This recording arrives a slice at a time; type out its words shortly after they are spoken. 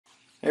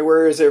Hey,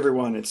 where is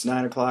everyone? It's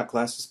 9 o'clock.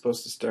 Class is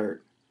supposed to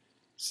start.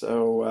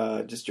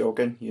 So, just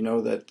joking. You know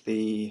that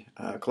the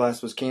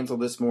class was canceled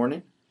this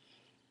morning,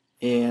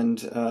 and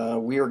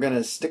we are going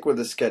to stick with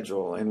the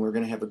schedule, and we're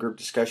going to have a group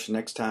discussion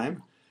next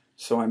time.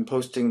 So, I'm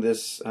posting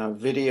this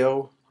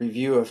video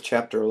review of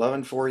Chapter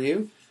 11 for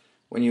you.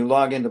 When you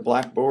log into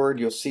Blackboard,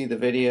 you'll see the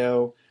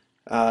video.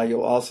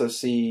 You'll also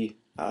see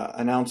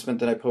announcement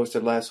that I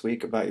posted last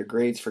week about your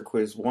grades for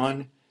Quiz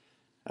 1.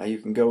 You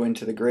can go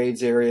into the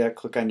grades area,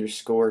 click on your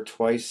score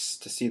twice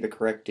to see the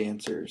correct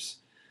answers.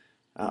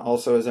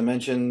 Also, as I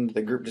mentioned,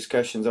 the group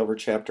discussion's over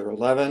Chapter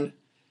 11,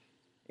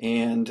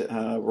 and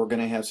we're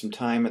going to have some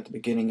time at the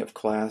beginning of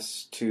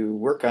class to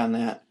work on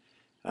that.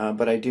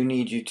 But I do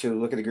need you to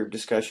look at the group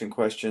discussion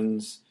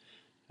questions,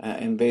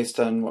 and based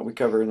on what we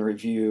cover in the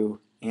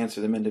review,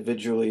 answer them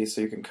individually so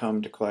you can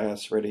come to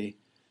class ready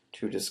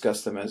to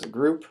discuss them as a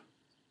group.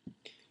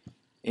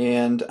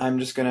 And I'm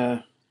just going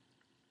to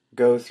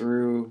go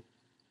through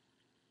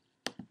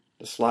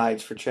the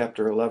slides for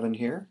Chapter 11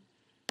 here.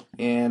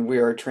 And we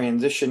are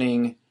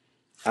transitioning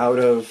out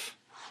of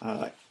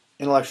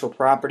intellectual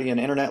property and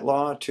internet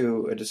law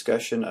to a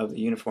discussion of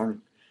the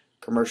Uniform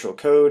Commercial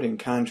Code and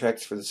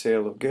contracts for the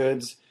sale of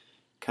goods,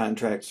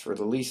 contracts for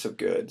the lease of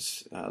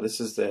goods.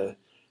 This is the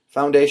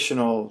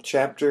foundational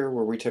chapter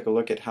where we take a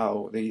look at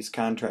how these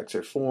contracts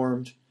are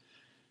formed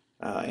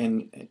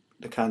and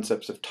the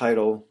concepts of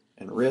title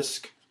and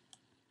risk.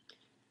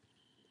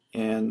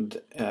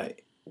 And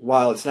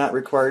while it's not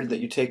required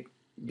that you take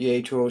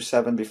BA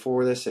 207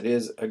 before this, it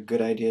is a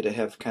good idea to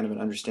have kind of an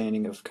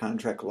understanding of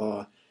contract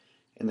law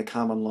and the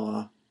common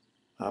law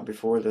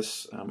before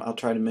this. I'll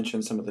try to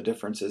mention some of the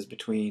differences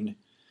between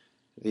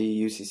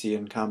the UCC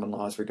and common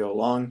law as we go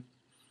along.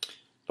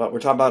 But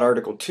we're talking about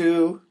Article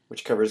 2,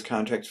 which covers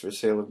contracts for the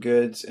sale of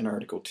goods, and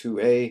Article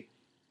 2A,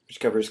 which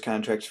covers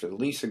contracts for the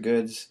lease of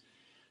goods.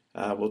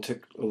 We'll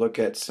take a look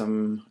at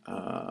some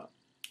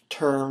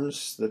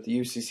terms that the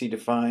UCC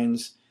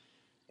defines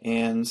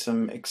and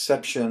some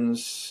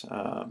exceptions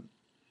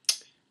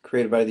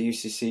created by the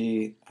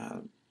UCC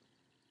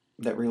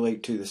that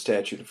relate to the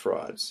statute of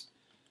frauds.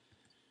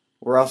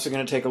 We're also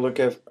going to take a look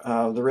at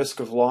the risk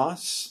of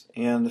loss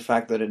and the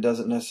fact that it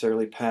doesn't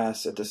necessarily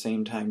pass at the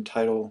same time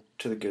title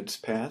to the goods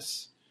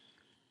pass.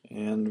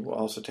 And we'll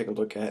also take a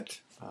look at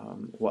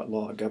what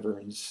law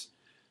governs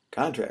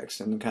contracts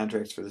and the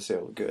contracts for the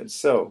sale of goods.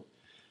 So,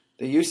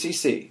 the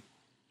UCC.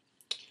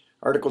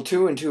 Article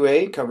 2 and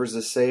 2A covers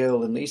the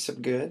sale and lease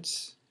of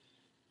goods.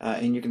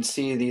 And you can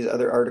see these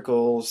other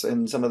articles,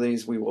 and some of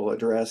these we will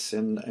address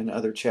in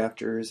other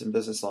chapters in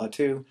business law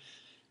too.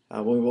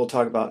 We will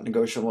talk about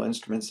negotiable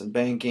instruments in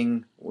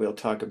banking. We'll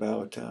talk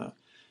about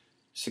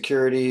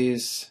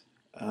securities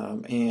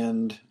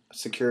and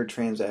secured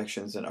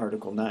transactions in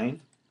Article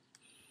 9.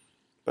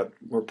 But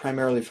we're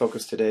primarily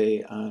focused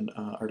today on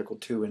Article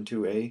 2 and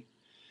 2A.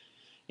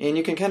 And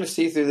you can kind of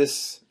see through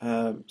this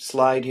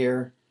slide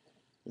here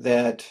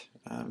that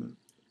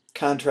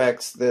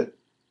contracts that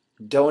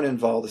don't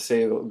involve the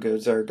sale of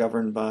goods are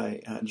governed by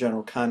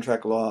general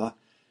contract law,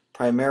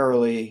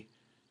 primarily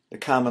the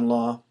common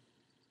law,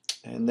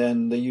 and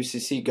then the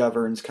UCC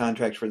governs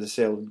contracts for the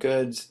sale of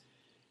goods,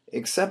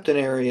 except in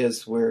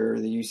areas where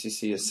the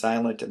UCC is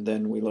silent, and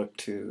then we look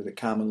to the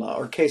common law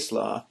or case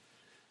law.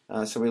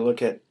 So we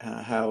look at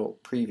how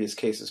previous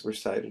cases were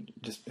cited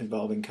just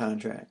involving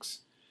contracts.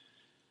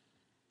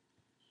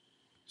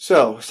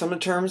 So some of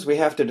the terms we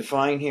have to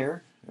define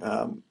here.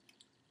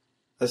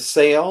 A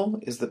sale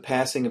is the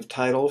passing of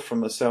title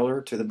from a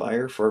seller to the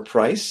buyer for a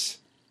price.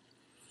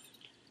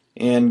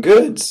 And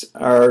goods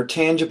are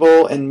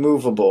tangible and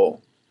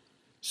movable.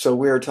 So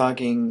we're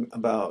talking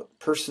about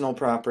personal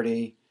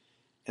property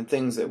and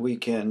things that we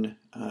can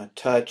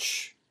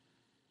touch,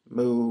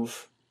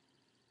 move.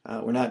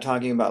 We're not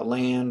talking about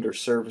land or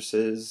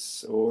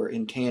services or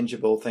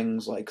intangible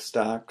things like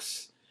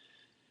stocks.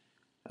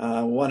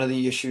 One of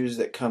the issues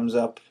that comes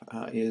up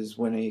is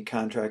when a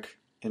contract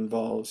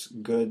involves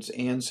goods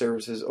and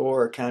services,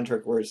 or a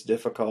contract where it's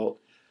difficult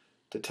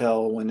to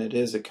tell when it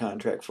is a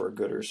contract for a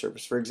good or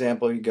service. For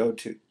example, you go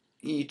to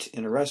eat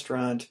in a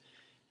restaurant.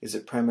 Is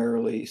it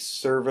primarily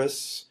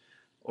service,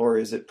 or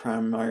is it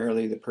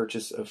primarily the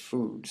purchase of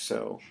food?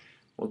 So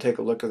we'll take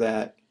a look at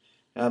that.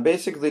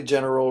 Basically, the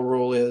general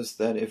rule is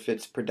that if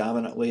it's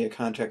predominantly a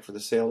contract for the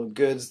sale of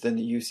goods, then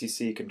the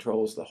UCC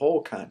controls the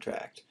whole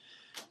contract,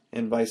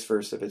 and vice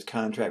versa. If it's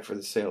contract for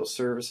the sale of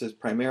services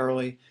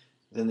primarily,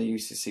 then the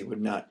UCC would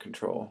not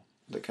control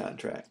the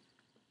contract.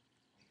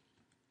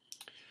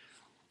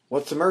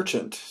 What's a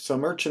merchant? So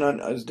merchant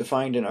is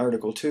defined in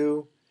Article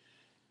 2.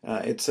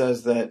 It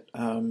says that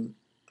a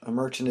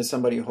merchant is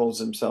somebody who holds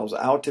themselves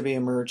out to be a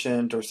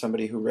merchant, or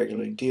somebody who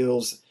regularly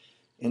deals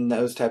in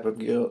those type of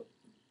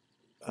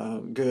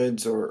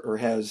goods, or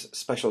has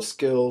special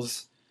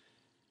skills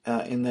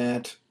in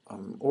that,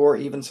 or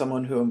even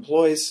someone who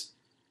employs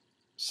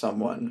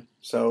someone.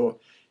 So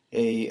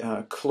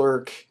a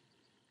clerk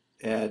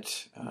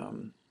at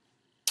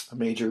a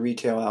major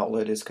retail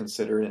outlet is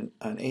considered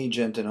an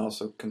agent, and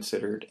also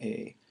considered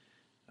a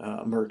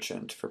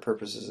merchant for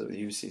purposes of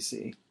the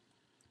UCC.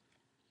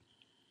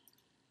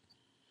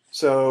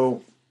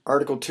 So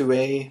Article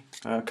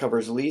 2A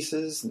covers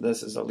leases.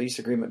 This is a lease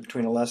agreement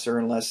between a lessor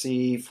and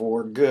lessee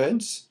for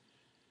goods.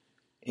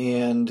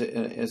 And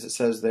as it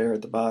says there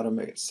at the bottom,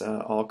 it's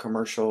all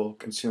commercial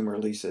consumer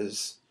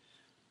leases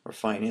or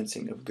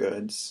financing of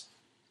goods.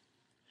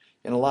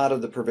 And a lot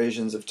of the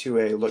provisions of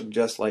 2A look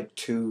just like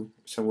 2,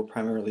 so we'll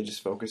primarily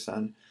just focus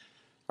on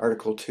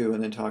Article 2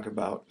 and then talk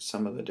about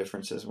some of the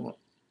differences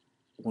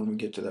when we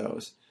get to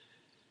those.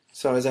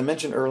 So as I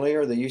mentioned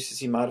earlier, the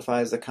UCC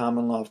modifies the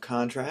common law of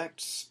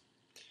contracts.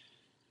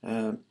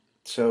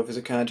 So if it's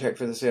a contract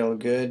for the sale of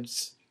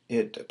goods,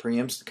 it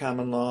preempts the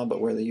common law,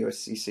 but where the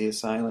UCC is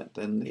silent,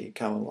 then the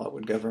common law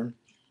would govern.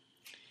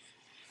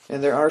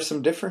 And there are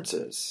some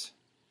differences.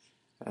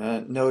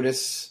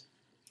 Notice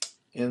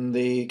in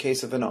the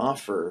case of an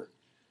offer,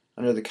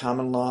 under the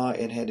common law,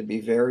 it had to be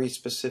very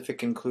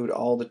specific, include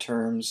all the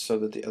terms so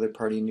that the other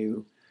party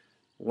knew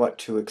what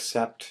to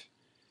accept.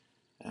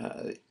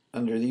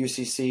 Under the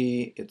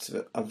UCC, it's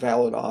a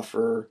valid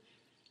offer,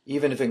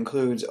 even if it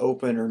includes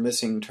open or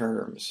missing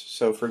terms.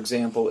 So, for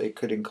example, it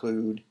could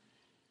include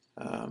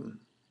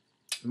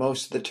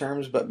most of the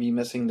terms but be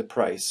missing the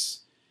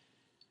price.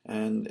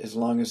 And as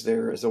long as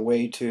there is a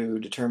way to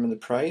determine the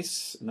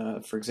price,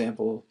 for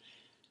example,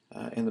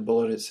 in the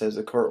bullet it says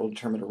the court will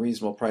determine a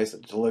reasonable price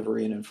at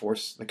delivery and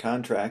enforce the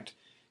contract.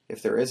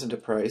 If there isn't a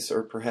price,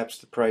 or perhaps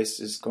the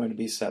price is going to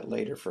be set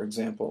later, for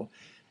example,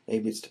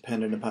 maybe it's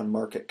dependent upon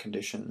market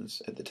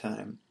conditions at the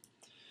time.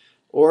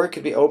 Or it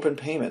could be open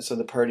payment, so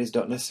the parties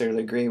don't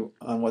necessarily agree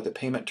on what the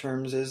payment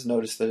terms is.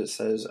 Notice that it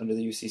says under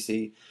the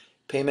UCC,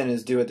 payment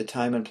is due at the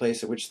time and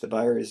place at which the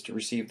buyer is to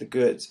receive the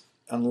goods,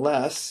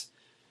 unless,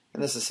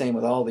 and this is the same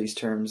with all these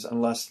terms,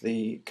 unless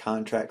the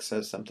contract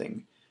says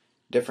something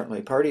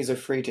differently. Parties are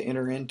free to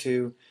enter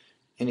into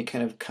any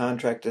kind of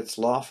contract that's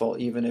lawful,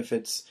 even if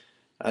it's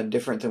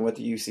different than what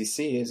the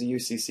UCC is. The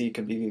UCC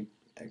can be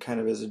kind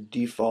of as a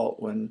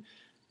default when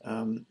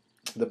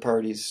the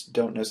parties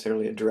don't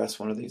necessarily address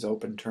one of these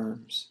open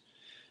terms.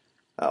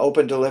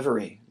 Open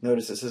delivery.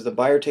 Notice it says the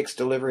buyer takes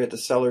delivery at the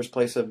seller's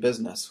place of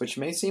business, which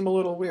may seem a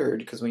little weird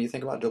because when you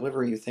think about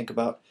delivery, you think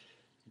about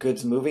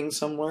goods moving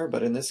somewhere,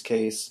 but in this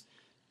case,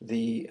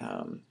 the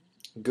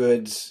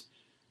goods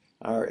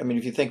are, I mean,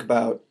 if you think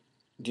about,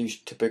 do you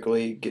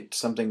typically get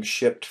something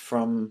shipped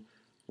from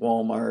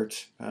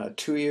Walmart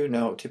to you?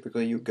 No,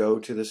 typically you go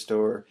to the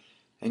store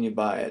and you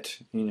buy it.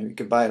 You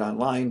could buy it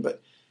online,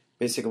 but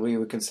basically we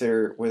would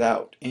consider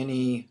without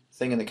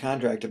anything in the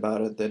contract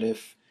about it that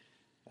if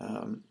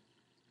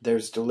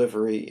there's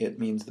delivery, it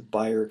means the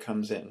buyer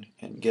comes in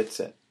and gets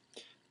it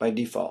by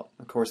default.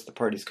 Of course, the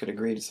parties could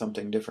agree to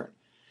something different.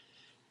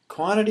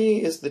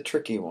 Quantity is the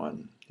tricky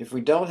one. If we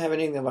don't have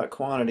anything about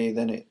quantity,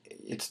 then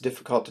it's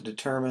difficult to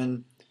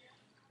determine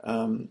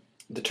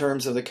the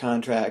terms of the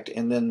contract,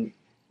 and then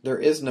there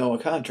is no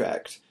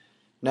contract.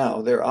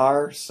 Now, there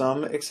are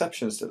some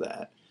exceptions to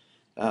that.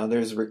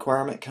 There's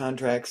requirement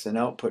contracts and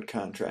output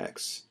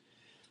contracts.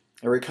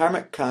 A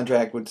requirement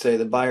contract would say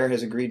the buyer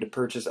has agreed to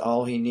purchase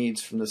all he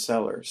needs from the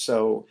seller.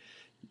 So,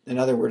 in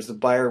other words, the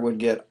buyer would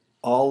get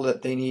all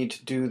that they need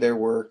to do their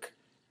work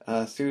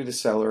through the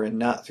seller and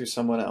not through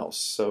someone else.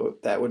 So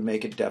that would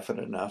make it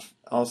definite enough.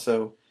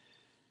 Also,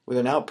 with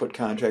an output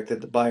contract,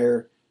 that the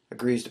buyer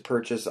agrees to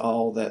purchase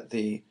all that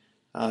the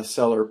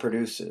seller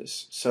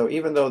produces. So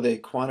even though the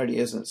quantity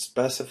isn't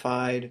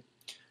specified,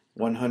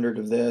 100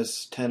 of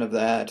this, 10 of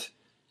that,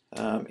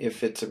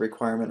 if it's a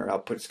requirement or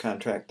outputs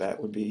contract, that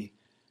would be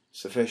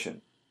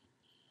sufficient.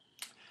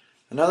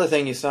 Another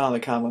thing you saw in the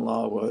common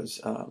law was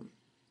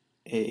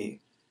a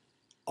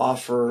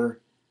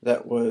offer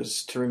that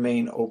was to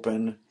remain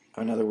open.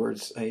 In other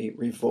words,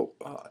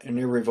 an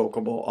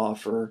irrevocable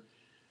offer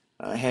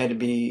had to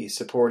be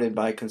supported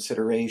by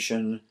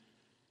consideration.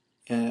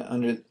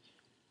 Under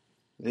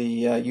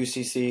the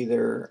UCC,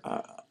 there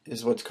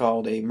is what's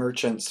called a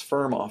merchant's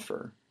firm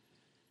offer.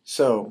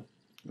 So,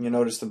 you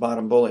notice the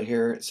bottom bullet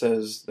here, it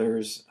says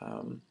there's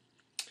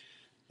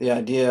the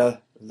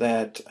idea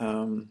that,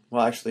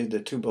 well, actually the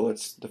two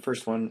bullets, the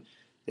first one,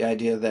 the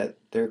idea that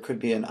there could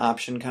be an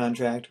option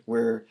contract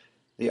where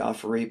the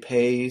offeree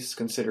pays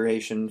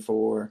consideration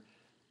for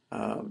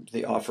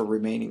the offer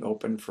remaining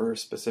open for a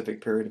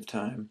specific period of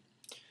time.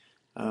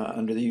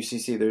 Under the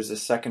UCC, there's a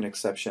second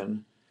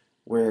exception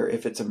where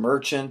if it's a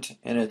merchant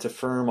and it's a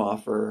firm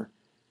offer,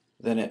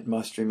 then it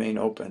must remain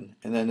open.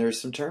 And then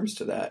there's some terms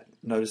to that.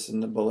 Notice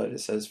in the bullet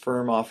it says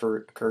firm offer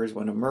occurs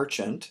when a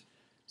merchant,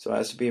 so it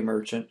has to be a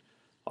merchant,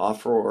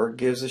 offeror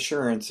gives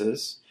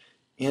assurances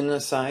in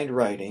assigned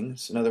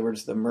writings. In other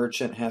words, the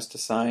merchant has to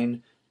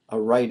sign a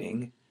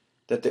writing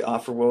that the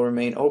offer will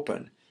remain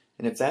open.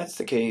 And if that's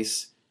the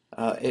case,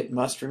 it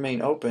must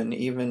remain open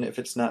even if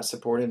it's not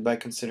supported by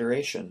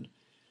consideration.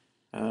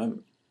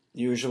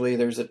 Usually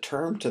there's a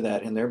term to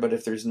that in there, but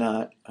if there's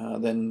not,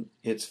 then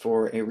it's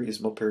for a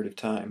reasonable period of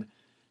time,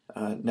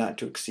 not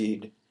to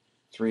exceed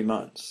 3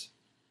 months.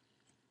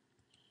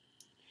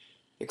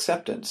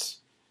 Acceptance.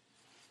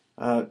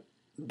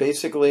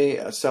 Basically,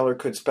 a seller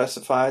could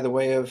specify the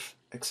way of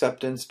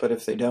acceptance, but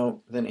if they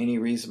don't, then any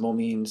reasonable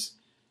means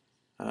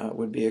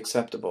would be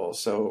acceptable.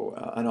 So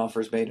an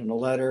offer is made in a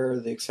letter,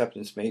 the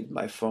acceptance made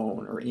by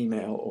phone or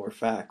email or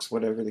fax,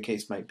 whatever the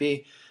case might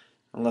be.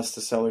 Unless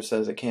the seller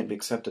says it can't be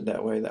accepted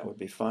that way, that would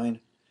be fine.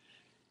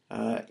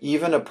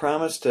 Even a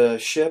promise to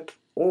ship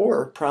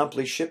or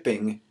promptly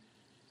shipping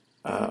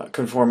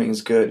conforming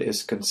as good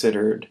is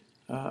considered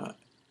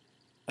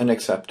an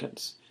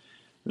acceptance.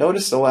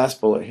 Notice the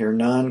last bullet here,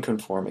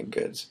 non-conforming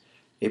goods.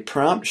 A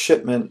prompt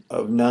shipment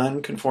of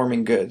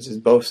non-conforming goods is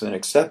both an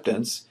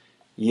acceptance,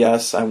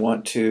 yes, I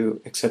want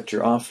to accept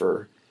your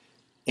offer,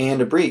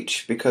 and a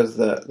breach because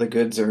the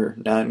goods are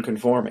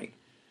non-conforming.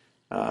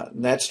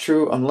 That's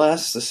true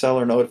unless the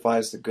seller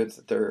notifies the goods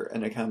that they're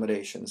an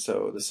accommodation.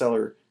 So the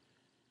seller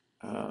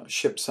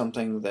ships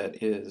something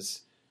that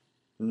is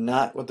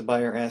not what the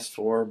buyer asked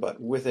for, but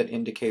with it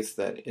indicates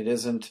that it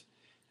isn't,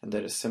 and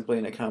that it's simply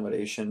an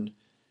accommodation.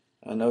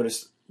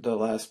 Notice the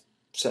last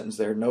sentence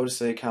there. Notice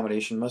the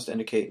accommodation must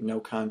indicate no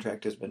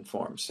contract has been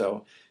formed.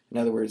 So, in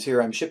other words,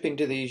 here I'm shipping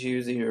to these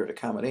are an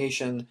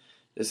accommodation.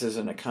 This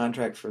isn't a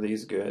contract for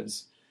these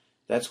goods.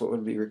 That's what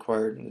would be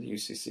required in the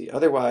UCC.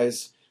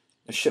 Otherwise,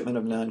 a shipment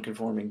of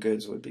non-conforming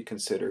goods would be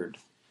considered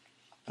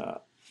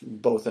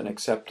both an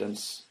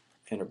acceptance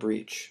and a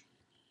breach.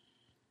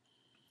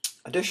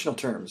 Additional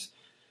terms.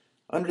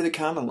 Under the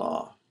common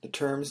law, the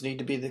terms need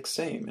to be the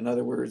same. In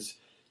other words,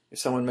 if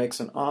someone makes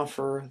an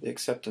offer, the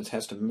acceptance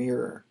has to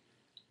mirror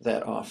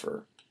that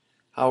offer.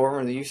 However,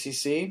 in the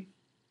UCC,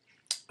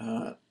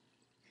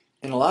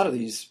 in a lot of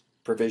these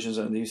provisions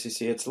under the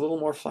UCC, it's a little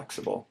more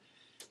flexible.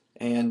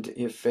 And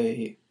if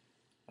a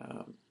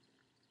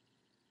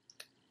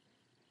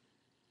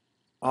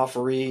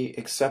offeree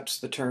accepts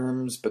the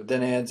terms but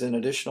then adds in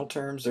additional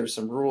terms, there's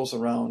some rules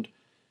around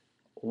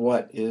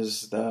what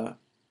is the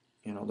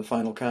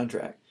final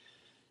contract.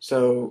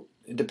 So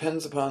it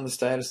depends upon the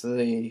status of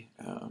the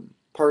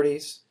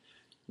parties.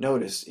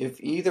 Notice,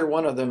 if either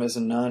one of them is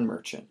a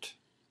non-merchant,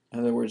 in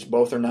other words,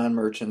 both are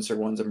non-merchants, or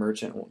one's a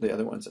merchant, the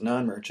other one's a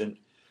non-merchant,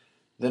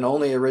 then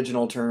only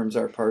original terms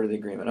are part of the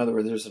agreement. In other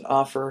words, there's an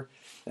offer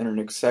and an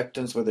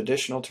acceptance with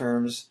additional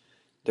terms.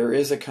 There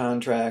is a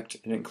contract.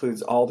 It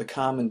includes all the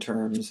common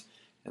terms,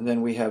 and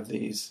then we have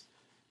these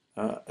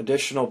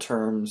additional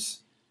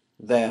terms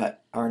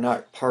that are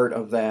not part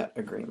of that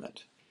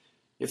agreement.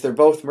 If they're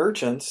both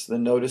merchants,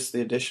 then notice the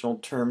additional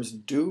terms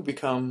do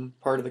become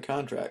part of the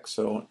contract.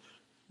 So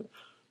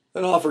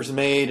an offer's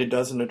made, it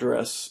doesn't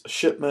address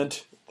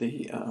shipment,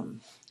 the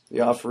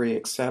offeree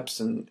accepts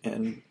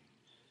and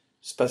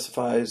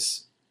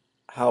specifies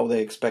how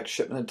they expect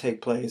shipment to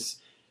take place.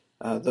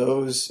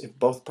 Those, if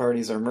both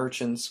parties are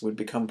merchants, would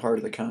become part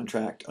of the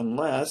contract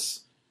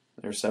unless,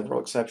 there are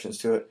several exceptions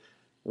to it.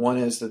 One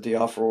is that the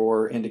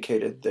offeror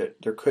indicated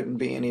that there couldn't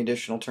be any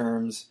additional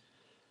terms.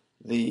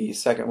 The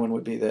second one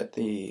would be that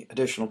the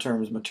additional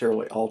terms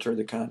materially alter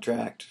the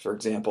contract. For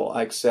example,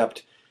 I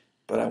accept,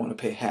 but I want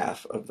to pay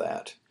half of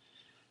that.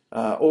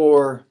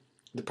 Or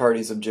the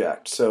parties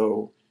object.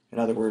 So, in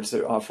other words, the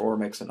offeror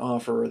makes an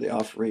offer, the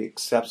offeree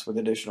accepts with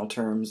additional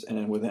terms, and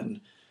then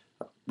within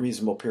a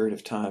reasonable period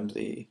of time,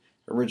 the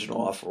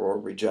original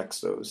offeror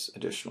rejects those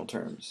additional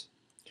terms.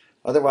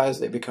 Otherwise,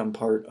 they become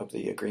part of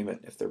the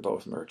agreement if they're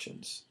both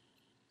merchants.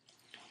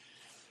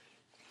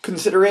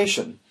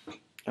 Consideration.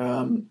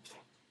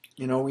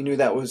 We knew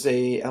that was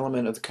an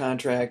element of the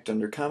contract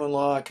under common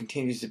law. It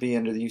continues to be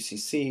under the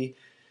UCC.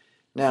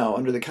 Now,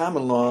 under the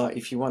common law,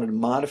 if you wanted to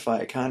modify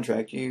a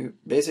contract, you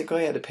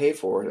basically had to pay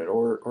for it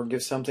or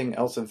give something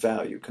else of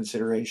value,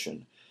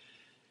 consideration.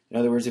 In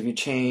other words, if you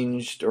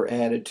changed or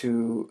added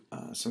to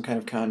some kind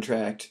of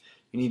contract,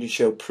 you need to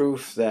show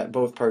proof that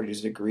both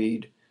parties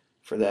agreed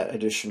for that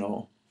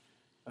additional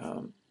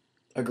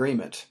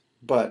agreement.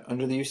 But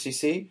under the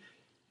UCC,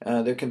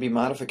 there can be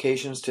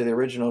modifications to the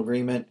original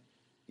agreement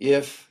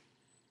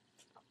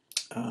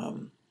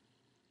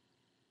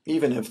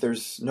even if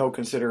there's no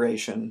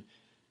consideration,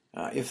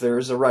 if there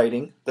is a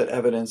writing that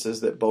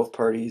evidences that both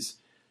parties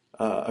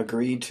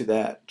agreed to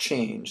that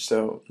change.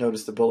 So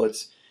notice the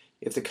bullets.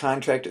 If the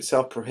contract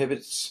itself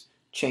prohibits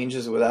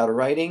changes without a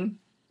writing,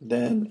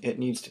 then it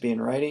needs to be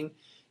in writing.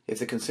 If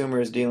the consumer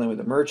is dealing with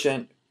a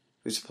merchant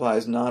who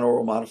supplies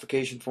non-oral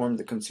modification form,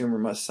 the consumer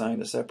must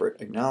sign a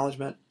separate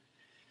acknowledgement.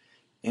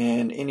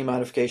 And any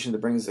modification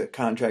that brings the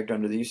contract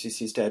under the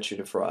UCC statute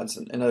of frauds.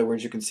 In other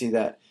words, you can see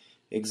that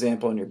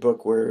example in your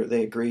book where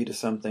they agree to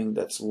something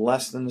that's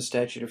less than the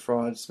statute of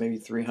frauds, maybe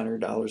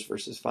 $300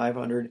 versus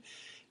 $500,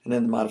 and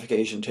then the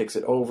modification takes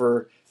it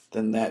over,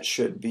 then that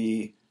should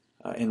be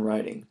in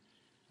writing.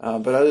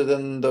 But other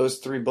than those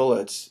three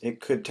bullets,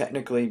 it could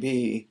technically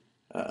be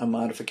a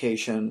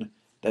modification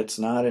that's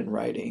not in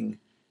writing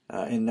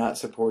and not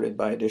supported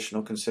by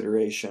additional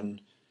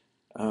consideration,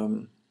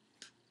 but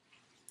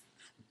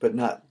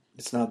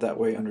it's not that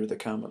way under the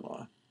common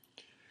law.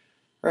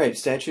 All right,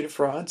 statute of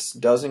frauds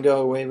doesn't go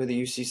away with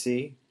the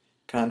UCC.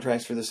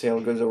 Contracts for the sale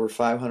of goods over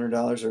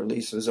 $500 or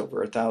leases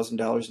over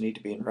 $1,000 need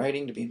to be in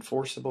writing to be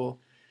enforceable.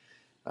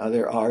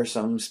 There are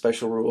some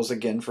special rules,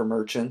 again, for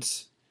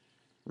merchants,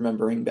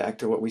 remembering back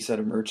to what we said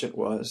a merchant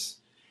was.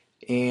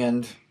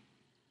 And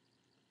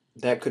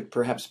That could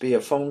perhaps be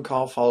a phone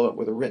call followed up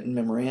with a written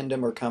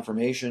memorandum or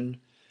confirmation.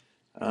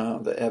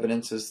 The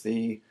evidence is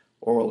the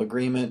oral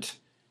agreement.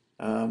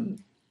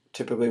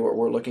 Typically what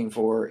we're looking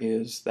for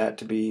is that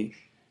to be,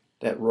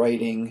 that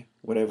writing,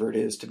 whatever it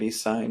is, to be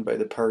signed by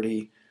the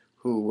party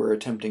who we're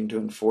attempting to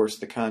enforce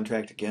the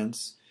contract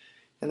against.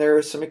 And there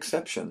are some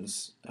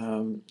exceptions.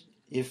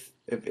 If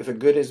a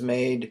good is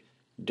made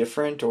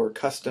different or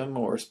custom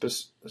or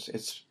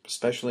it's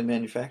specially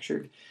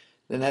manufactured,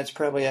 then that's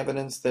probably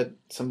evidence that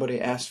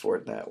somebody asked for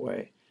it that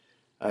way.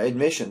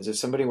 Admissions. If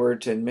somebody were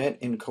to admit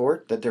in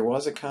court that there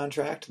was a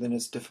contract, then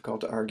it's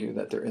difficult to argue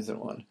that there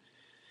isn't one.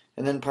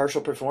 And then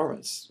partial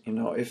performance.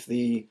 If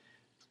the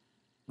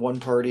one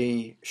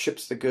party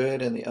ships the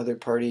good and the other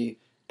party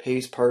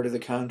pays part of the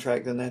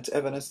contract, then that's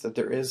evidence that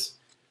there is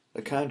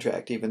a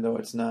contract, even though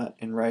it's not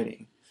in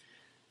writing.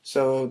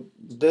 So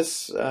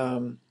this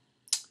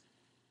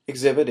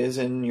exhibit is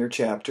in your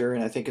chapter,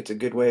 and I think it's a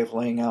good way of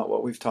laying out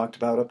what we've talked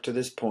about up to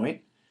this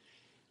point,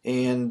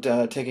 and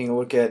taking a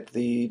look at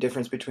the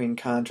difference between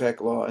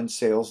contract law and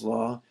sales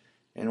law.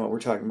 And what we're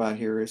talking about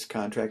here is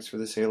contracts for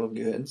the sale of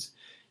goods.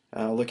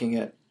 Looking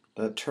at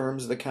the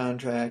terms of the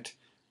contract,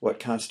 what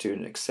constitutes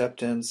an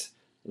acceptance,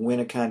 when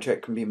a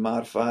contract can be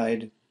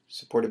modified,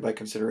 supported by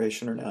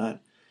consideration or not,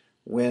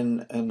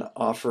 when an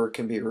offer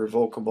can be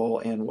revocable,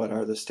 and what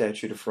are the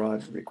statute of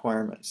fraud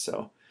requirements.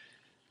 So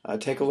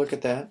take a look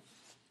at that.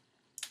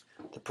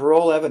 The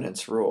parole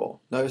evidence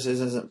rule. Notice this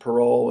isn't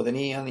parole with an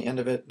E on the end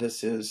of it.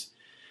 This is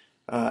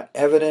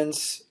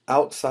evidence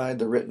outside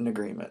the written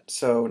agreement.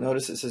 So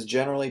notice it says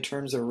generally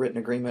terms of a written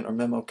agreement or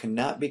memo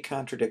cannot be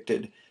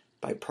contradicted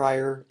by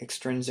prior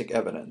extrinsic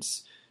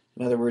evidence.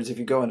 In other words, if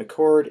you go into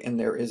court and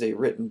there is a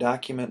written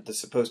document that's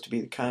supposed to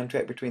be the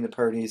contract between the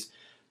parties,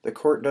 the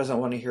court doesn't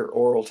want to hear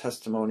oral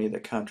testimony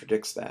that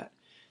contradicts that.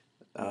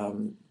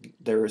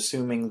 They're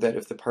assuming that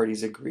if the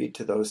parties agreed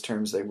to those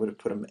terms, they would have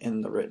put them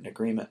in the written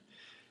agreement.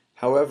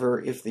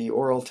 However, if the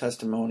oral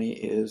testimony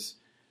is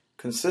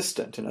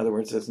consistent, in other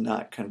words, it's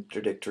not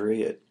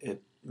contradictory,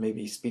 it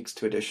maybe speaks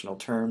to additional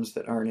terms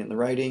that aren't in the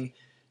writing,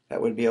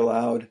 that would be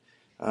allowed.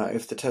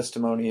 If the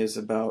testimony is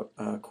about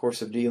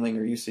course of dealing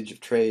or usage of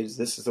trades,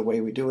 this is the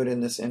way we do it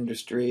in this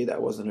industry,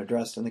 that wasn't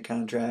addressed in the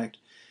contract.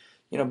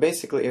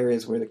 Basically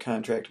areas where the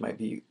contract might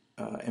be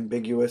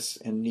ambiguous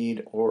and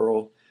need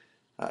oral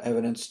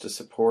evidence to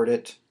support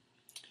it.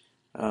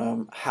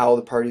 How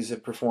the parties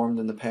have performed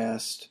in the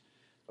past,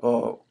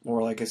 or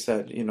like I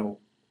said,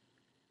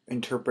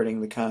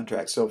 interpreting the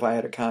contract. So if I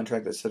had a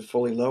contract that said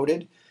fully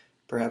loaded,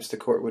 perhaps the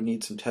court would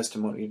need some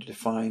testimony to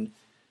define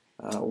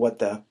what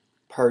the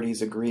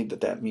parties agreed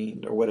that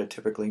means, or what it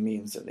typically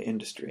means in the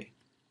industry.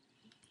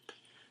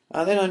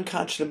 Then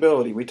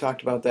unconscionability. We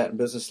talked about that in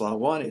Business Law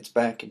 1. It's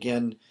back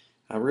again.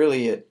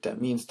 Really,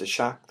 it means to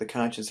shock the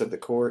conscience of the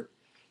court.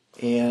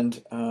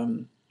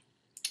 And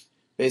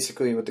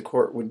basically what the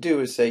court would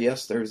do is say,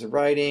 yes, there's a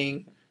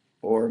writing,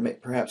 or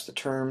perhaps the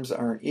terms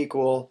aren't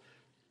equal,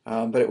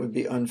 but it would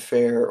be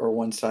unfair or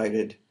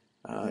one-sided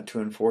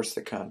to enforce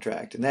the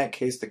contract. In that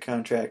case, the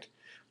contract,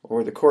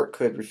 or the court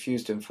could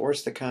refuse to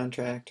enforce the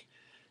contract,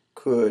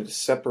 could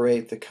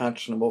separate the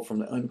conscionable from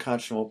the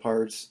unconscionable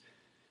parts,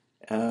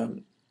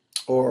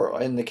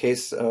 or in the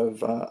case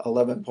of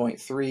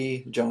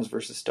 11.3, Jones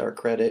versus Star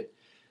Credit,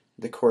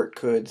 the court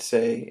could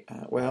say,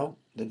 well,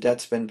 the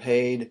debt's been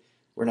paid,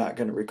 we're not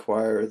going to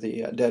require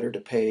the debtor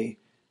to pay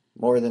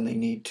more than they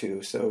need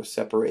to, so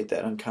separate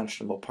that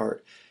unconscionable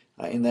part.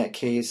 In that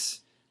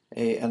case,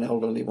 an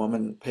elderly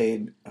woman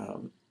paid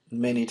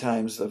many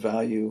times the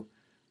value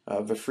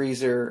of a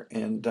freezer,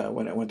 and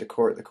when it went to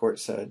court, the court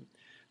said,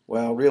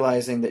 well,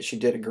 realizing that she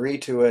did agree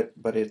to it,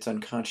 but it's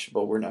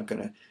unconscionable, we're not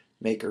going to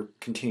make her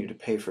continue to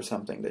pay for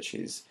something that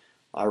she's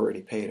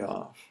already paid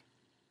off.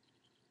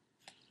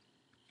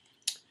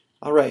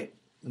 All right,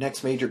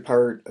 next major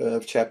part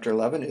of Chapter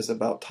 11 is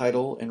about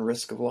title and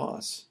risk of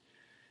loss.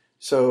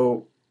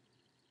 So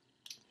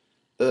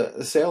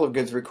the sale of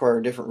goods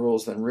require different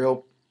rules than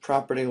real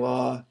property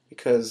law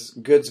because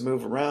goods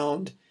move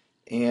around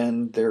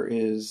and there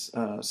is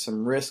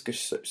some risk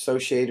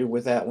associated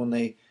with that when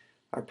they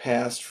are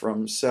passed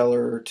from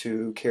seller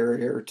to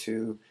carrier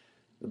to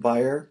the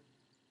buyer.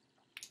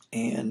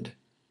 And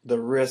the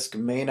risk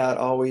may not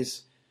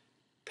always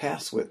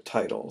pass with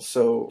title.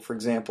 So, for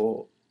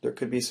example, there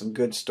could be some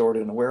goods stored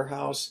in a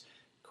warehouse.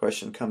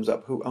 Question comes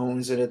up, who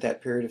owns it at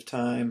that period of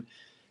time?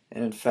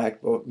 And in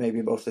fact,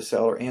 maybe both the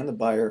seller and the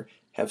buyer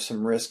have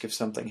some risk if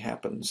something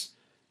happens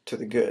to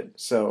the good.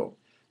 So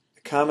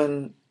the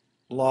common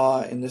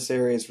law in this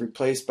area is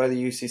replaced by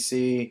the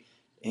UCC,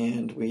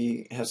 and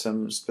we have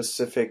some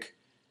specific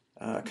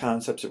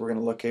concepts that we're going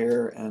to look at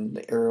here, and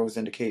the arrows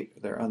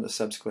indicate they're on the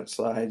subsequent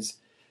slides.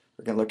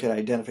 We're going to look at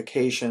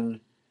identification,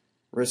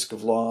 risk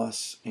of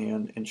loss,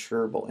 and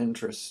insurable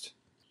interest.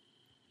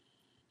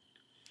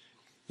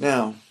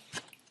 Now,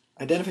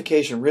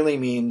 identification really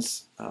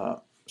means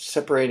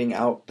separating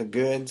out the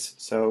goods.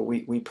 So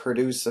we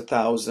produce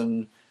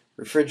 1,000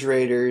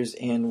 refrigerators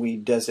and we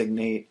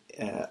designate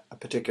a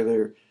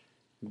particular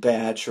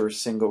batch or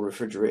single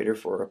refrigerator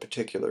for a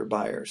particular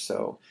buyer.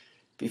 So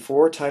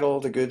Before title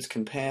of the goods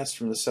can pass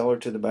from the seller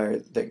to the buyer,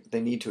 they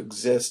need to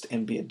exist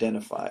and be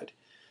identified.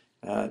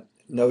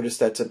 Notice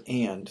that's an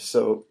and.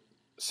 So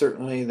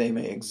certainly they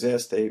may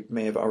exist, they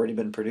may have already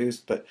been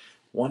produced, but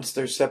once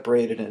they're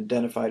separated and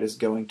identified as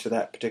going to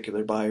that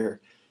particular buyer,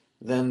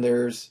 then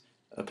there's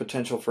a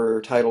potential for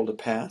title to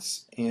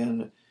pass,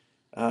 and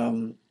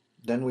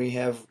then we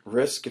have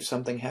risk if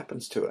something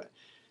happens to it.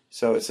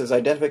 So it says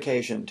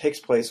identification takes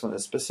place when the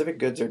specific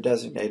goods are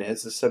designated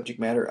as the subject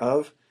matter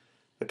of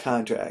the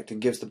contract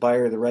and gives the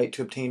buyer the right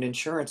to obtain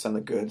insurance on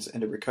the goods and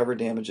to recover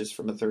damages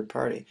from a third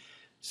party.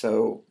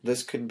 So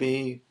this could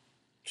be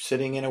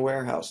sitting in a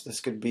warehouse.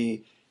 This could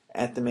be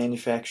at the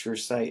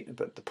manufacturer's site.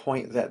 But the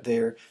point that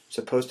they're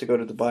supposed to go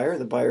to the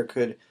buyer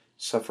could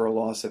suffer a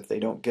loss if they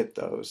don't get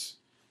those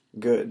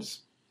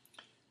goods.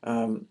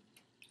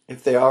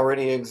 If they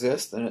already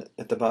exist, then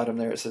at the bottom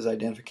there it says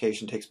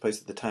identification takes place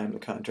at the time the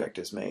contract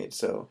is made.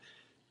 So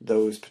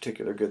those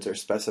particular goods are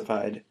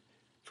specified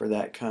for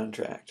that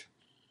contract.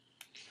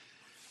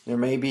 There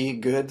may be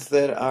goods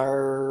that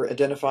are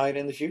identified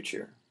in the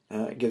future.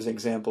 It gives an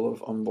example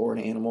of unborn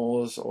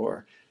animals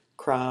or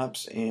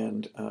crops,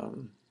 and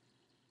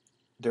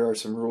there are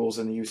some rules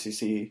in the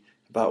UCC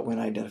about when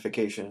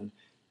identification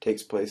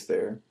takes place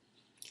there.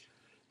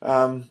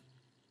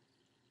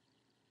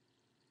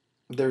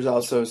 There's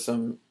also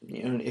some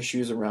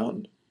issues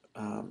around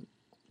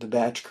the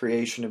batch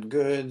creation of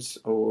goods,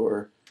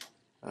 or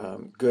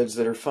goods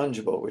that are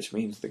fungible, which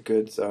means the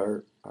goods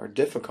are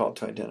difficult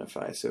to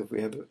identify. So if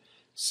we have a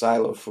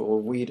silo full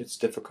of wheat, it's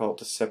difficult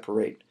to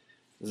separate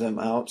them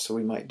out, so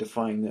we might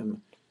define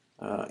them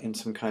in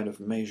some kind of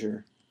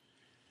measure.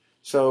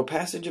 So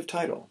passage of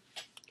title.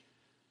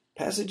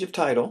 Passage of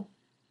title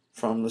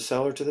from the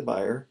seller to the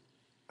buyer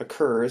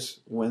occurs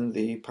when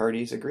the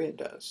parties agree it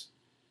does.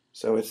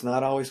 So it's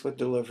not always with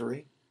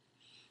delivery.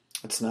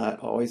 It's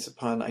not always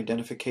upon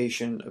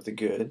identification of the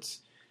goods.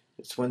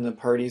 It's when the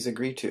parties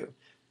agree to.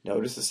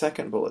 Notice the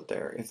second bullet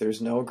there. If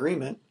there's no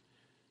agreement,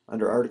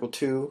 under Article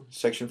 2,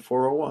 Section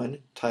 401,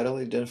 title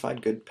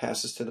identified good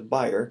passes to the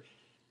buyer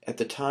at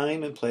the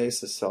time and place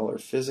the seller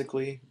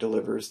physically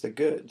delivers the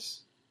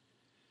goods.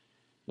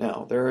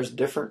 Now, there's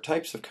different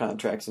types of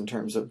contracts in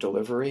terms of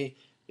delivery,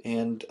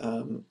 and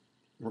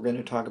we're going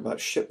to talk about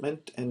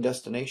shipment and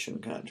destination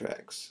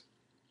contracts.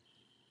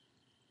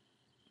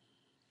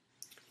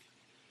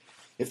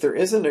 If there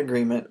is an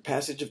agreement,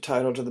 passage of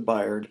title to the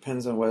buyer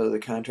depends on whether the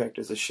contract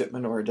is a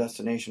shipment or a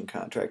destination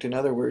contract. In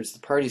other words, the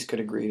parties could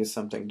agree to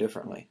something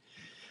differently.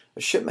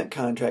 A shipment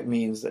contract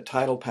means that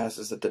title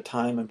passes at the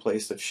time and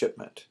place of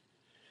shipment.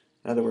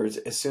 In other words,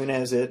 as soon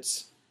as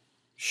it's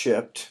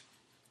shipped,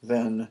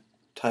 then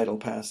title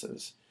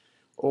passes.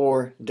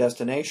 Or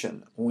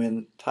destination,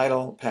 when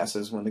title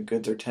passes when the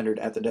goods are tendered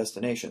at the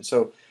destination.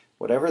 So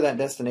whatever that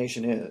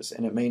destination is,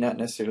 and it may not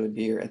necessarily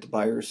be at the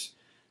buyer's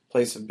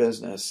place of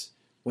business,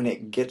 when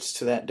it gets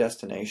to that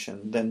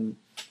destination, then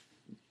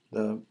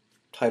the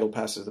title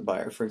passes the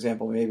buyer. For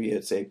example, maybe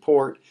it's a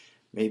port,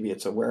 maybe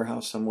it's a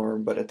warehouse somewhere,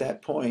 but at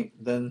that point,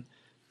 then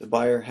the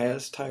buyer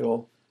has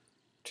title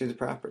to the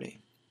property.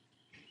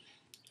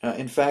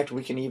 In fact,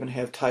 we can even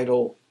have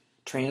title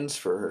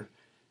transfer,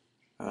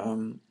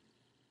 a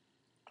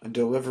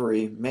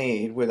delivery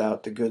made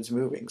without the goods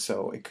moving.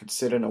 So it could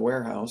sit in a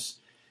warehouse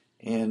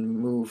and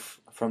move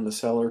from the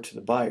seller to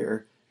the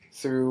buyer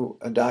through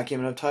a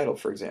document of title,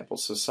 for example.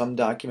 So some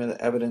document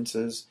that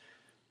evidences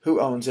who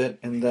owns it,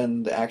 and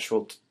then the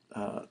actual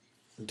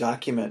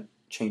document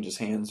changes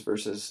hands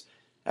versus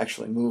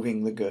actually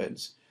moving the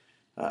goods.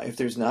 If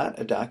there's not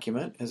a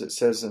document, as it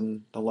says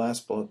in the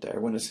last bullet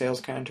there, when a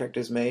sales contract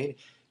is made,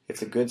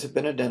 if the goods have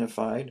been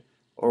identified,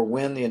 or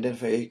when the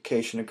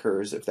identification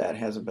occurs if that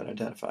hasn't been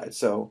identified.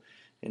 So,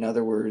 in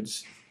other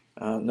words,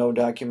 no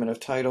document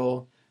of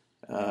title,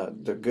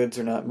 the goods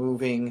are not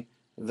moving,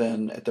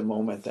 then at the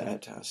moment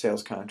that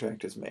sales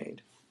contract is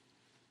made.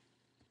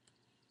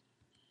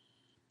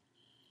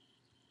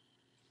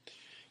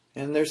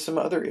 And there's some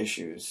other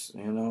issues.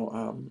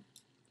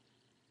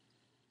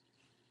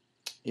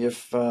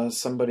 If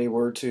somebody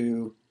were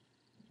to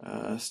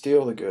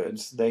steal the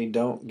goods, they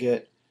don't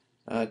get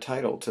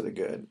title to the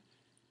good.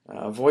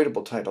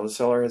 Voidable title. The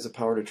seller has the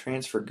power to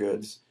transfer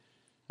goods.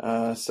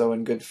 So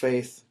in good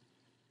faith,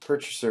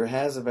 purchaser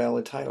has a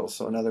valid title.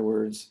 So in other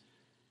words,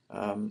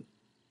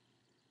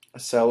 a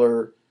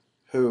seller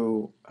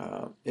who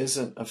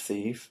isn't a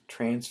thief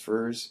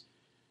transfers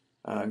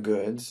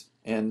goods,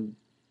 and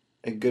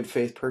a good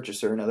faith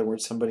purchaser, in other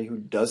words, somebody who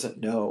doesn't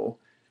know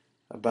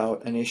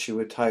about an issue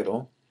with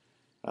title,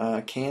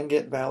 can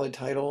get valid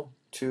title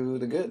to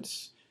the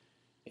goods.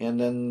 And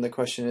then the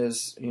question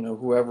is,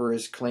 whoever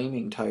is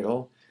claiming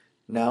title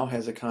now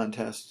has a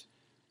contest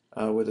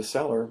with the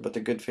seller, but the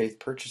good faith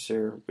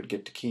purchaser would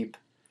get to keep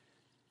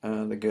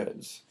the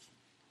goods.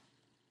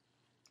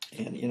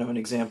 And an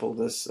example of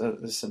this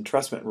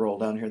entrustment roll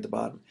down here at the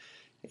bottom.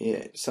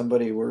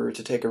 Somebody were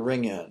to take a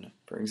ring in,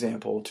 for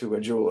example, to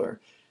a jeweler,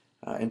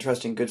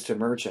 entrusting goods to a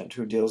merchant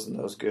who deals in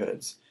those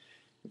goods,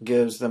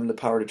 gives them the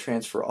power to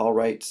transfer all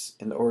rights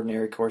in the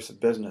ordinary course of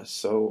business.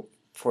 So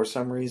for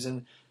some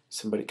reason,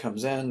 Somebody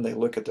comes in, they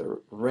look at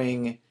the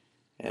ring,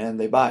 and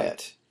they buy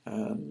it.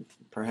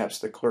 Perhaps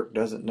the clerk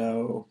doesn't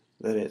know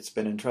that it's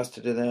been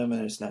entrusted to them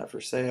and it's not for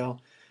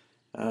sale.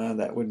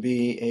 That would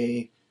be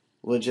a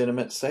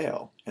legitimate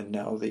sale, and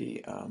now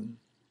the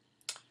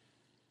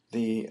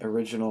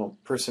original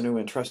person who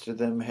entrusted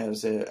them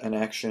has an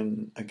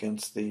action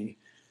against the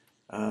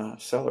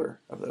seller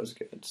of those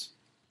goods.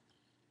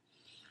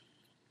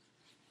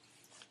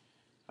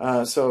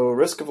 So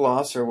risk of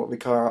loss, or what we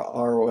call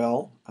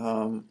ROL,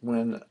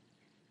 when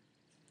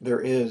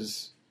there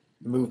is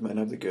movement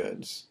of the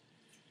goods.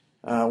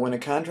 When a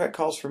contract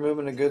calls for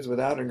movement of goods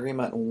without an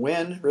agreement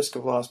when risk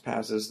of loss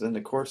passes, then the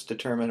courts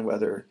determine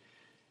whether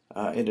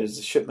it is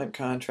a shipment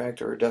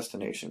contract or a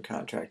destination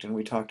contract, and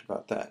we talked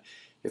about that.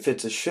 If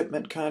it's a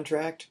shipment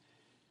contract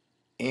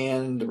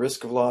and the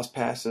risk of loss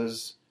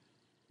passes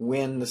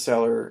when the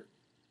seller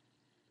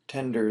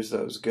tenders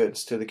those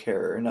goods to the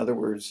carrier. In other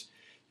words,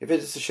 if it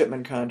is a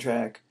shipment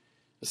contract,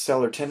 the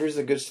seller tenders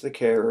the goods to the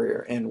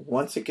carrier, and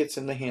once it gets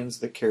in the hands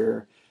of the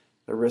carrier,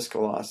 the risk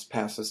of loss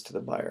passes to the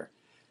buyer.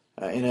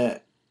 In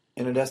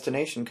a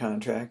destination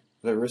contract,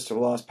 the risk of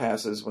loss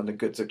passes when the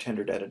goods are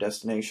tendered at a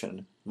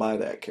destination by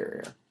that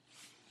carrier.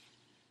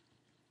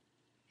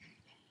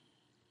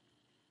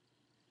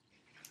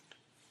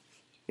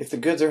 If the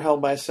goods are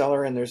held by a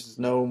seller and there's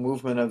no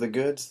movement of the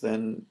goods,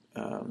 then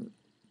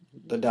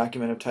the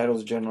document of title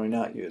is generally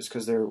not used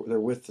because they're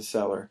with the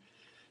seller.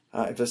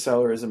 If the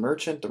seller is a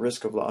merchant, the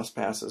risk of loss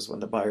passes when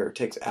the buyer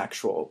takes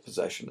actual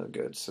possession of the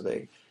goods. So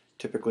they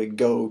typically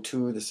go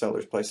to the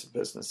seller's place of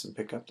business and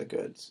pick up the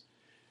goods.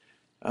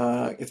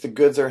 If the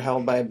goods are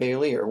held by a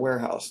bailee or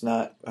warehouse,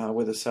 not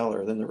with a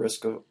seller, then the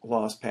risk of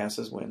loss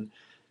passes when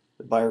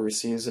the buyer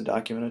receives a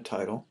document of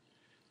title.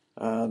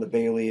 The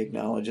bailee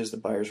acknowledges the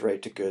buyer's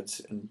right to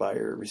goods, and the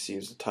buyer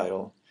receives the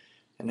title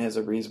and has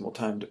a reasonable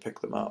time to pick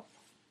them up.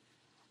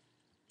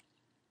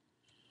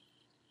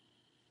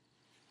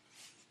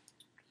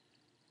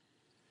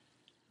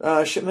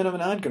 Shipment of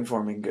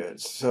non-conforming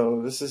goods.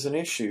 So this is an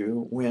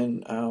issue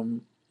when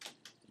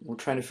we're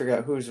trying to figure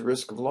out who's at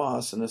risk of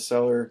loss, and the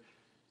seller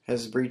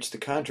has breached the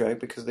contract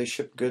because they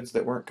shipped goods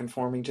that weren't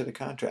conforming to the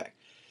contract.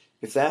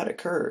 If that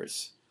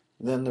occurs,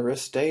 then the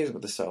risk stays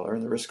with the seller,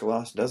 and the risk of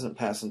loss doesn't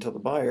pass until the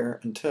buyer,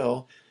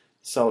 until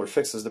the seller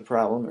fixes the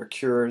problem or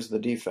cures the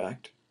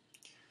defect.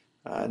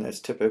 And that's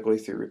typically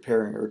through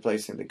repairing or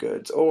replacing the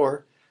goods,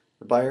 or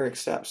the buyer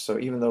accepts. So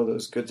even though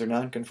those goods are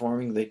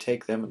non-conforming, they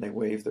take them and they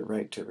waive the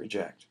right to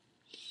reject.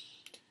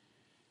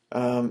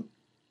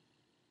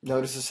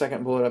 Notice the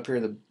second bullet up here,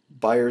 the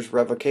buyer's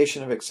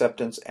revocation of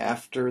acceptance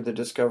after the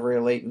discovery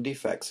of latent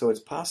defects. So it's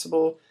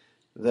possible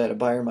that a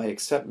buyer might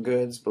accept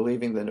goods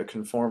believing that they're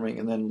conforming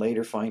and then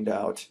later find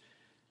out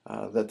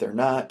that they're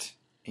not,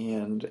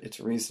 and it's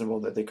reasonable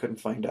that they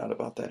couldn't find out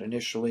about that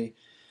initially.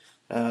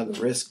 The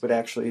risk would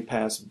actually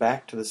pass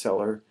back to the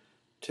seller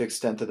to the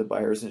extent that the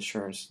buyer's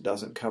insurance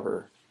doesn't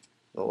cover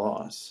the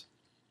loss.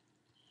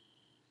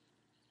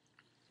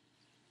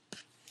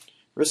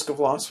 Risk of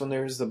loss when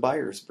there's the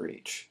buyer's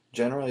breach.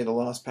 Generally, the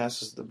loss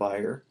passes to the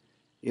buyer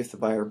if the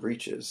buyer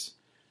breaches.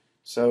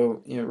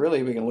 So,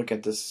 really we can look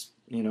at this,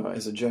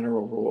 as a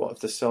general rule. If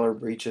the seller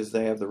breaches,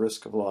 they have the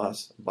risk of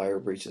loss. The buyer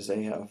breaches,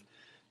 they have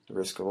the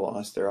risk of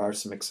loss. There are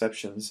some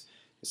exceptions.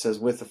 It says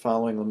with the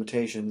following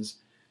limitations,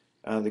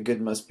 the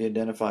good must be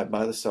identified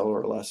by the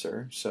seller or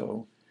lessor.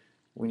 So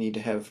we need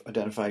to have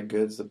identified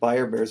goods. The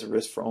buyer bears a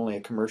risk for only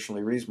a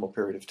commercially reasonable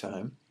period of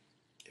time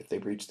if they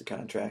breach the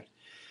contract.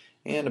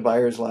 And the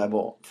buyer is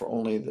liable for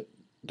only the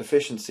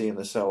deficiency in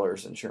the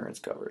seller's insurance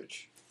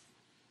coverage.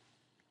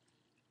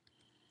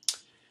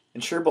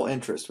 Insurable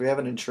interest. We have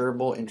an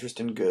insurable interest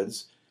in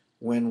goods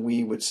when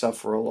we would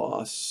suffer a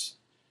loss.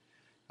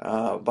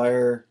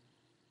 Buyer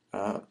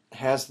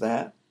has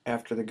that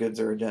after the goods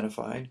are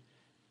identified.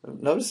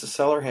 Notice the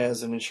seller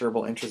has an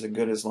insurable interest in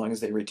good as long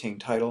as they retain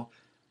title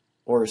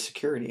or a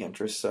security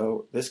interest.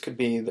 So this could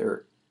be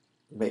their,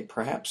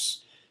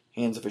 perhaps,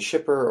 hands of a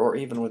shipper or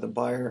even with a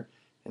buyer,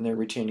 and they're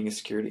retaining a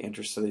security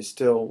interest, so they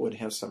still would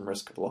have some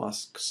risk of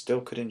loss,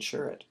 still could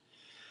insure it.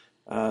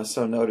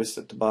 So notice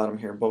at the bottom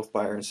here, both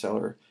buyer and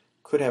seller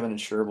could have an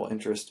insurable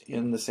interest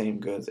in the same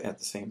goods at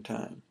the same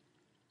time.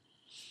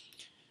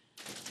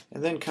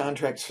 And then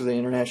contracts for the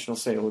international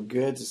sale of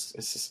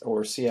goods,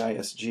 or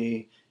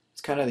CISG.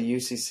 It's kind of the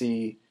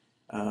UCC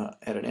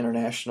at an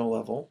international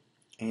level.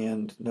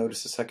 And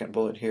notice the second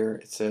bullet here,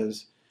 it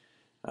says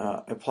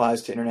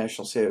applies to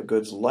international sale of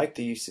goods like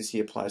the UCC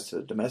applies to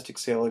the domestic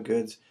sale of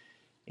goods.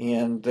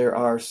 And there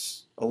are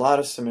a lot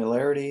of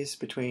similarities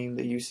between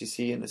the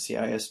UCC and the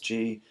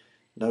CISG.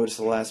 Notice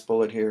the last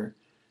bullet here.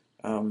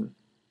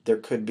 There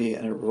could be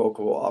an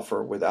irrevocable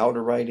offer without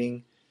a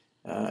writing,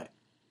 and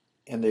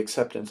the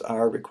acceptance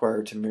are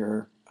required to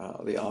mirror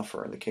the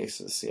offer in the case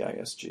of the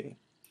CISG.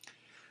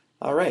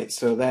 All right,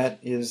 so that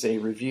is a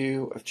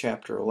review of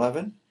Chapter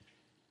 11.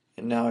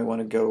 And now I want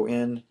to go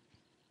in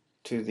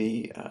to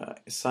the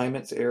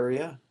assignments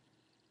area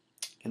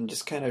and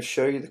just kind of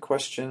show you the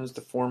questions,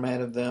 the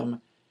format of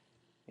them,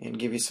 and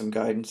give you some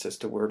guidance as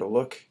to where to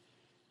look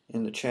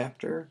in the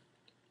chapter.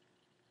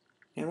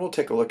 And we'll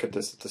take a look at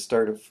this at the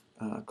start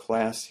of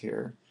class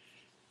here.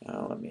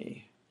 Let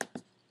me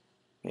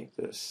make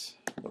this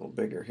a little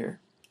bigger here.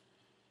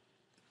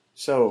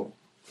 So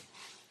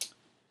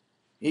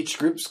each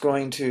group's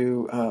going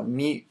to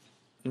meet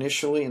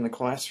initially in the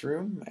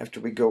classroom after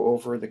we go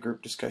over the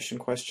group discussion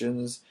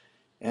questions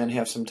and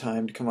have some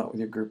time to come up with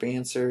your group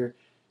answer,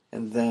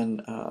 and then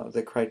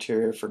the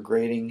criteria for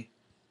grading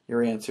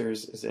your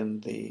answers is in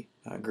the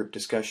group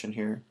discussion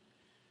here.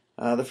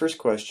 The first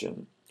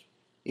question: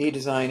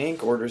 eDesign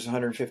Inc. orders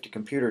 150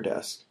 computer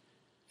desks.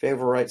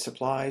 Favorite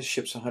Supplies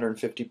ships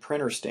 150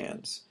 printer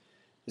stands.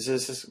 Is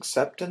this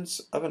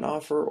acceptance of an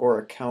offer or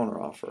a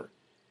counteroffer?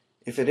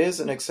 If it is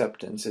an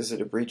acceptance, is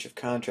it a breach of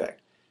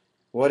contract?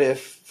 What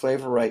if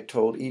Favorite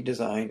told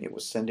eDesign it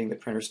was sending the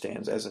printer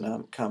stands as an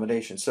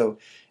accommodation? So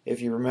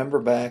if you remember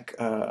back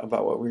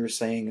about what we were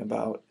saying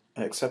about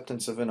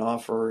acceptance of an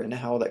offer and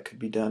how that could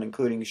be done,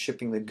 including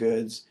shipping the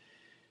goods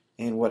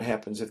and what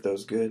happens if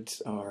those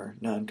goods are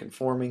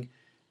non-conforming,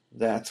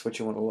 that's what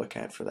you want to look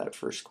at for that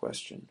first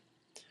question.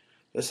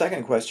 The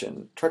second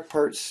question: Truck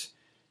Parts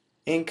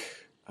Inc.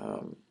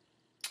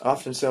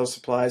 Often sells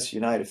supplies to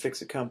United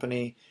Fix-It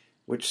Company,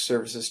 which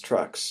services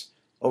trucks.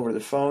 Over the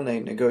phone, they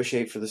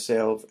negotiate for the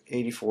sale of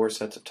 84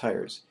 sets of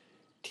tires.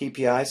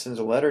 TPI sends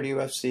a letter to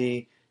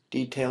UFC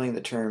detailing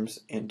the terms,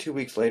 and 2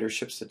 weeks later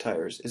ships the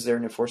tires. Is there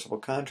an enforceable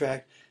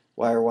contract?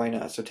 Why or why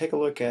not? So take a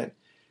look at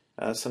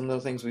some of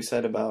the things we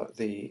said about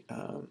the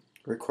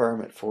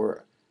requirement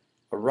for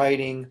a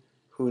writing,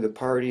 who the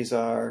parties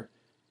are,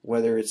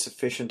 whether it's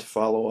sufficient to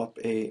follow up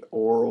a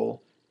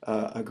oral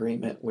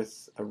agreement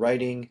with a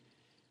writing,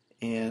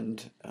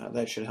 and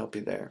that should help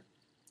you there.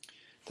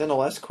 Then the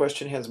last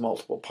question has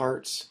multiple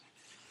parts.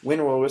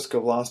 When will risk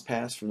of loss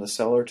pass from the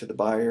seller to the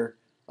buyer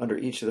under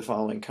each of the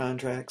following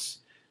contracts,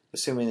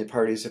 assuming the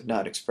parties have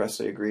not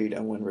expressly agreed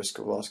on when risk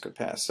of loss could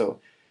pass? So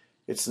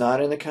it's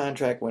not in the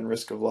contract when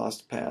risk of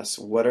loss pass.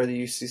 What are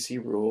the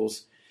UCC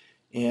rules?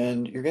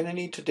 And you're going to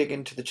need to dig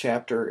into the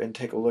chapter and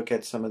take a look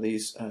at some of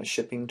these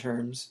shipping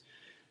terms.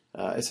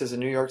 It says a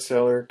New York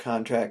seller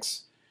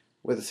contracts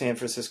with a San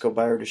Francisco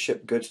buyer to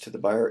ship goods to the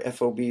buyer,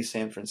 FOB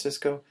San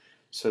Francisco.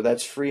 So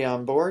that's free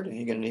on board.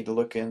 You're going to need to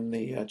look in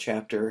the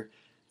chapter,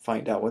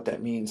 find out what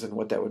that means and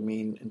what that would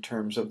mean in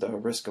terms of the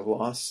risk of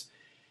loss.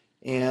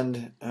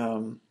 And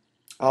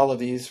all of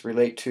these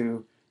relate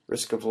to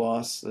risk of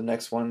loss. The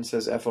next one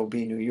says FOB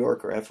New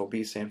York or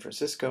FOB San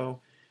Francisco.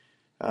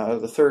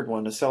 The third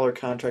one: the seller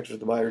contracts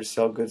with the buyer to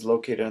sell goods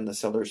located on the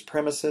seller's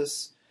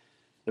premises.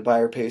 The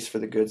buyer pays for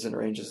the goods and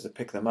arranges to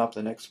pick them up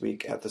the next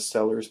week at the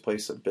seller's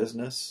place of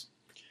business.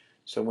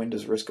 So when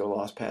does risk of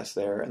loss pass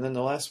there? And then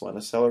the last one: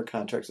 the seller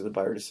contracts with the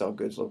buyer to sell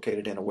goods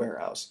located in a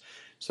warehouse.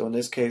 So in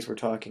this case, we're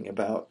talking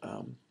about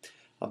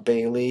a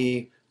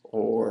bailee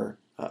or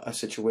a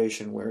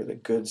situation where the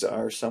goods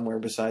are somewhere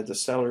beside the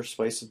seller's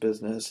place of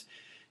business,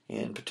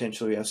 and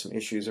potentially have some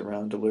issues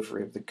around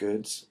delivery of the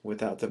goods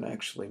without them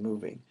actually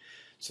moving.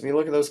 So if you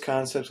look at those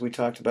concepts we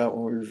talked about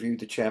when we reviewed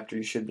the chapter,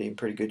 you should be in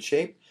pretty good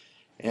shape,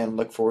 and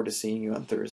look forward to seeing you on Thursday.